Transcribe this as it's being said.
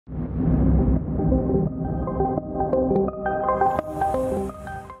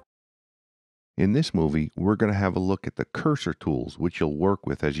In this movie, we're going to have a look at the cursor tools, which you'll work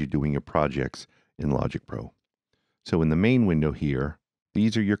with as you're doing your projects in Logic Pro. So in the main window here,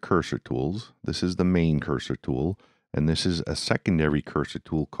 these are your cursor tools. This is the main cursor tool, and this is a secondary cursor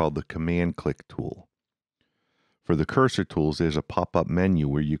tool called the command click tool. For the cursor tools, there's a pop-up menu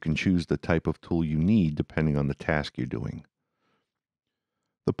where you can choose the type of tool you need depending on the task you're doing.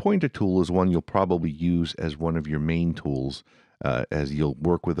 The pointer tool is one you'll probably use as one of your main tools, as you'll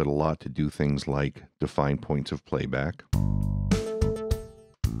work with it a lot to do things like define points of playback,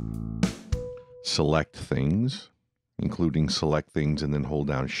 select things, including select things and then hold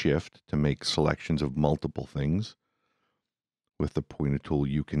down Shift to make selections of multiple things. With the pointer tool,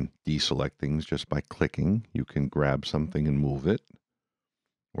 you can deselect things just by clicking. You can grab something and move it.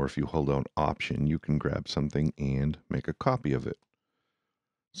 Or if you hold down Option, you can grab something and make a copy of it.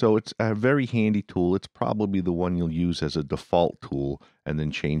 So it's a very handy tool. It's probably the one you'll use as a default tool and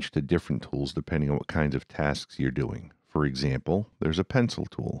then change to different tools depending on what kinds of tasks you're doing. For example, there's a pencil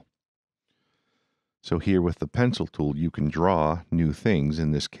tool. So here with the pencil tool, you can draw new things.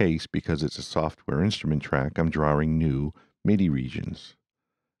 In this case, because it's a software instrument track, I'm drawing new MIDI regions.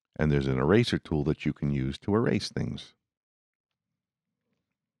 And there's an eraser tool that you can use to erase things.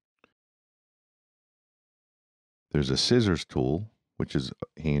 There's a scissors tool, which is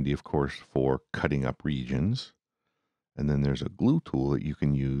handy, of course, for cutting up regions. And then there's a glue tool that you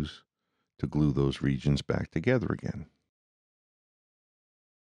can use to glue those regions back together again.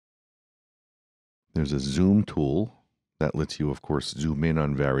 There's a zoom tool that lets you, of course, zoom in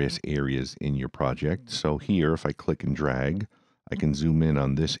on various areas in your project. So here, if I click and drag, I can zoom in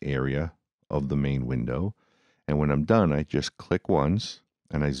on this area of the main window. And when I'm done, I just click once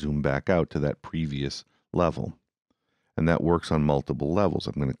and I zoom back out to that previous level. And that works on multiple levels.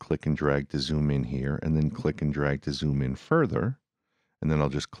 I'm going to click and drag to zoom in here, and then click and drag to zoom in further. And then I'll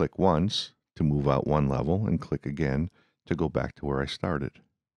just click once to move out one level and click again to go back to where I started.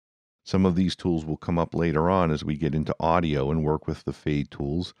 Some of these tools will come up later on as we get into audio and work with the fade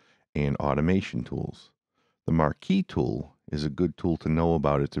tools and automation tools. The Marquee tool is a good tool to know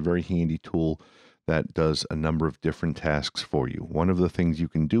about. It's a very handy tool that does a number of different tasks for you. One of the things you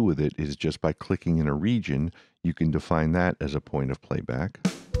can do with it is just by clicking in a region, you can define that as a point of playback.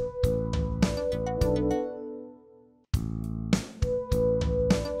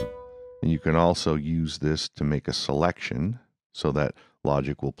 And you can also use this to make a selection so that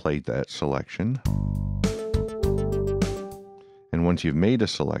Logic will play that selection. And once you've made a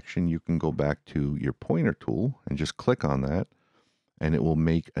selection, you can go back to your pointer tool and just click on that, and it will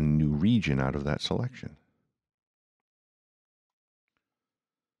make a new region out of that selection.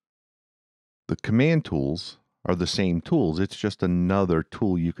 The command tools are the same tools. It's just another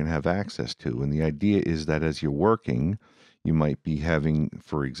tool you can have access to. And the idea is that as you're working, you might be having,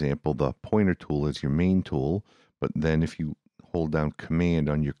 for example, the pointer tool as your main tool, but then if you hold down Command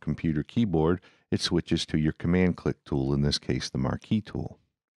on your computer keyboard, it switches to your command click tool, in this case, the Marquee tool.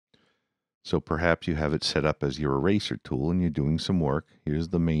 So perhaps you have it set up as your eraser tool and you're doing some work. Here's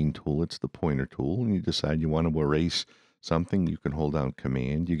the main tool, it's the pointer tool, and you decide you want to erase something, you can hold down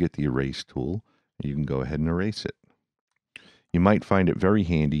Command, you get the erase tool, and you can go ahead and erase it. You might find it very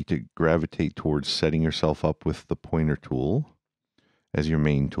handy to gravitate towards setting yourself up with the pointer tool as your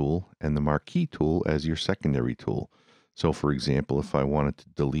main tool and the Marquee tool as your secondary tool. So for example, if I wanted to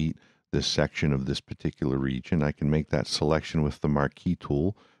delete this section of this particular region, I can make that selection with the Marquee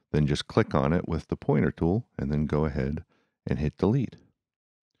tool, then just click on it with the pointer tool, and then go ahead and hit delete.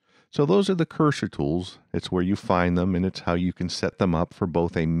 So those are the cursor tools. It's where you find them, and it's how you can set them up for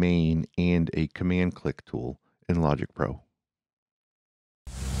both a main and a command click tool in Logic Pro.